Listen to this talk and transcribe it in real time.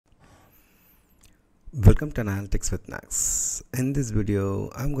Welcome to Analytics with Nags. In this video,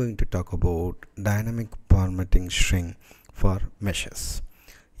 I'm going to talk about dynamic formatting string for meshes.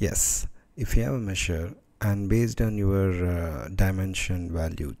 Yes, if you have a measure and based on your dimension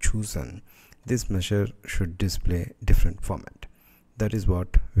value chosen, this measure should display different format. That is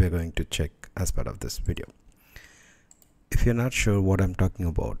what we're going to check as part of this video. If you're not sure what I'm talking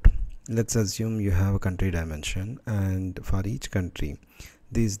about, let's assume you have a country dimension, and for each country,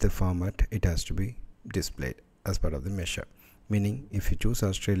 this is the format it has to be displayed as part of the measure. Meaning, if you choose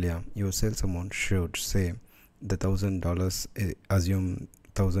Australia, your sales amount should say the $1,000, assume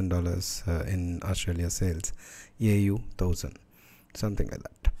 $1,000 in Australia sales, AU 1,000, something like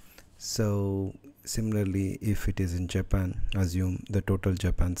that. So similarly, if it is in Japan, assume the total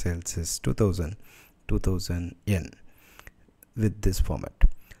Japan sales is 2000 yen with this format.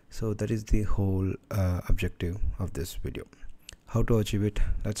 So that is the whole objective of this video. How to achieve it?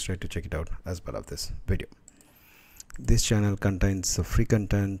 Let's try to check it out as part of this video. This channel contains free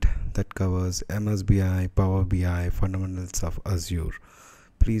content that covers MS BI, Power BI, fundamentals of Azure.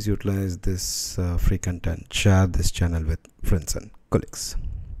 Please utilize this free content. Share this channel with friends and colleagues.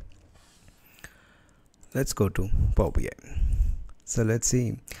 Let's go to Power BI. So let's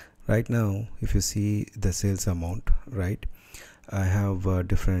see. Right now, if you see the sales amount, right, I have a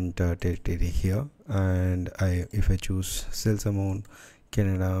different territory here, and if I choose sales amount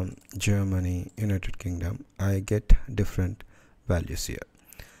Canada, Germany, United Kingdom, I get different values here.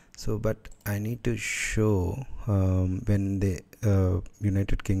 So but I need to show when the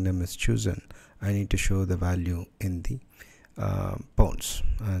United Kingdom is chosen, I need to show the value in the pounds,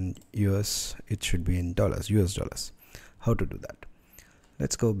 and US it should be in dollars, US dollars. How to do that?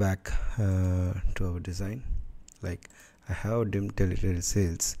 Let's go back to our design. Like, I have dim territory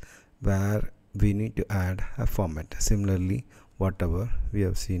sales where we need to add a format, similarly whatever we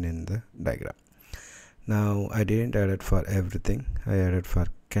have seen in the diagram. Now I didn't add it for everything. I added for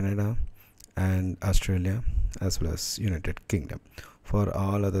Canada and Australia as well as United Kingdom. For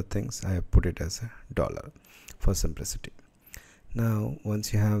all other things, I have put it as a dollar for simplicity. Now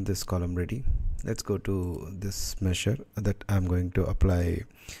once you have this column ready, let's go to this measure that I'm going to apply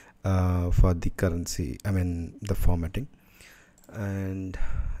for the currency, the formatting, and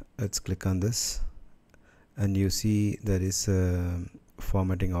let's click on this, and you see there is a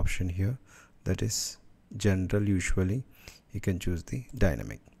formatting option here that is general. Usually you can choose the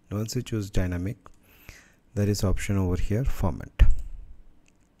dynamic. Once you choose dynamic, there is option over here, format.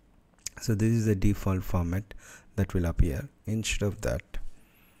 So this is the default format that will appear. Instead of that,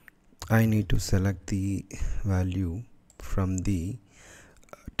 I need to select the value from the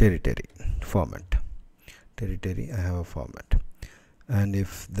territory format. Territory, I have a format, and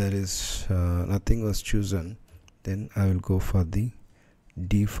if there is nothing was chosen, then I will go for the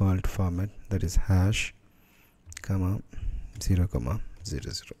default format, that is hash comma 0 comma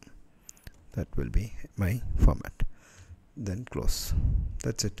 00. That will be my format. Then close.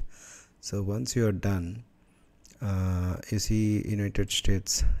 That's it. So once you are done, you see United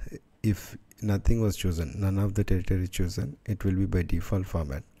States, if nothing was chosen, none of the territory chosen, it will be by default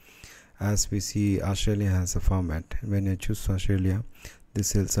format. As we see, Australia has a format. When you choose Australia, the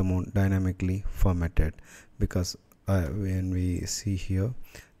sales amount dynamically formatted, because when we see here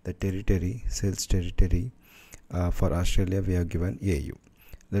the territory, sales territory for Australia, we have given AU.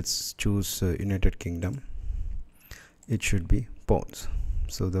 Let's choose United Kingdom. It should be pounds,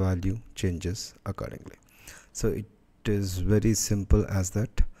 so the value changes accordingly. So it is very simple as that.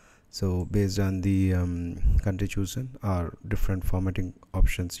 So based on the country chosen or different formatting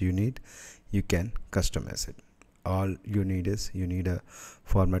options you need, you can customize it. All you need is a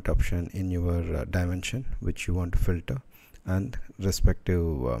format option in your dimension which you want to filter, and respective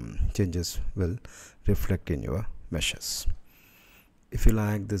changes will reflect in your meshes. If you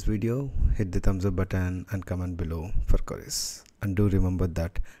like this video, hit the thumbs up button and comment below for queries. And do remember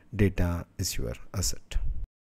that data is your asset.